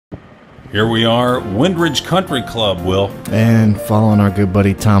Here we are, Windridge Country Club, Will. And following our good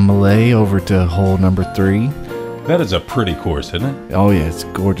buddy Tom Millay over to hole number 3. That is a pretty course, isn't it? Oh yeah, it's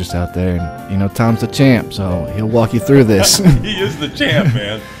gorgeous out there. And you know, Tom's the champ, so he'll walk you through this. He is the champ,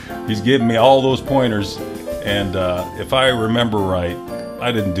 man. He's giving me all those pointers. And if I remember right,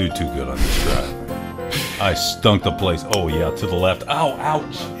 I didn't do too good on this drive. I stunk the place. Oh, yeah, to the left. Ow,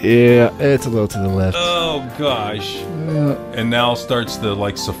 ouch. Yeah, it's a little to the left. Oh, gosh. And now starts the,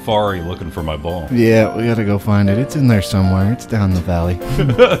 like, safari looking for my ball. Yeah, we gotta go find it. It's in there somewhere. It's down the valley.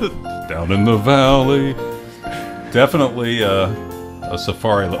 Down in the valley. Definitely a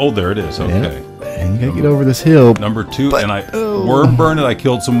safari. Oh, there it is. Okay. Yep. And you gotta get over this hill. Number 2, and I worm burned it. I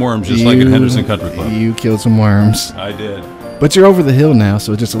killed some worms just like at Henderson Country Club. You killed some worms. I did. But you're over the hill now,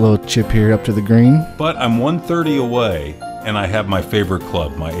 so just a little chip here up to the green. But I'm 130 away, and I have my favorite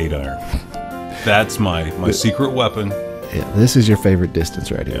club, my 8-iron. That's my secret weapon. Yeah, this is your favorite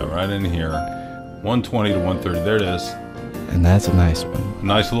distance right here. Yeah, right in here. 120 to 130. There it is. And that's a nice one.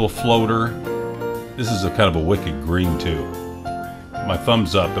 Nice little floater. This is a kind of a wicked green, too. My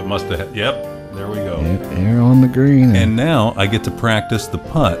thumbs up. It must have... Yep, there we go. Yep, you're on the green. And now I get to practice the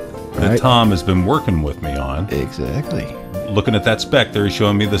putt that Tom has been working with me on. Exactly. Looking at that speck there, he's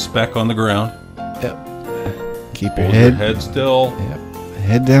showing me the speck on the ground. Yep. Keep Hold your your head still. Yep.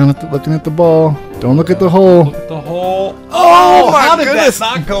 Head down looking at the ball. Don't look at the hole. Look at the hole. Oh, my how did goodness.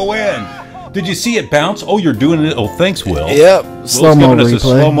 that not go in? Did you see it bounce? Oh, you're doing it. Oh, thanks, Will. Yep. Slow-mo replay. A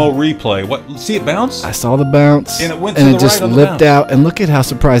slow-mo replay. What? See it bounce? I saw the bounce. And it went to the just right on the lipped out. And look at how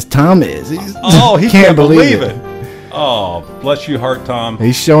surprised Tom is. He can't believe it. Oh, bless your heart, Tom.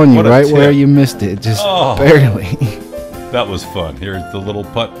 He's showing you right where you missed it. Just barely. That was fun. Here's the little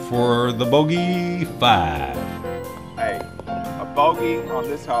putt for the bogey 5. Hey, a bogey on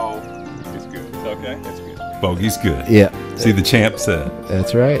this hole is good. Okay, that's good. Bogey's good. Yeah. See, the champ said.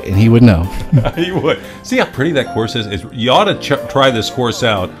 That's right, and he would know. He would. See how pretty that course is? You ought to try this course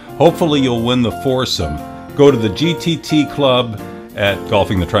out. Hopefully you'll win the foursome. Go to the GTT Club at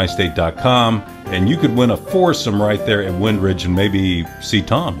golfingthetristate.com, and you could win a foursome right there at Windridge and maybe see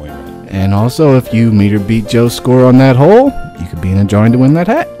Tom win it. And also, if you meet or beat Joe's score on that hole, you could be in a drawing to win that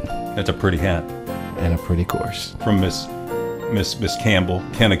hat. That's a pretty hat. And a pretty course. From Miss Campbell,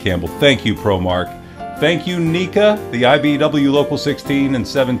 Kenna Campbell. Thank you, Pro Mark. Thank you, Nika, the IBW Local 16 and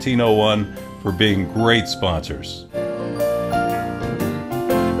 1701 for being great sponsors.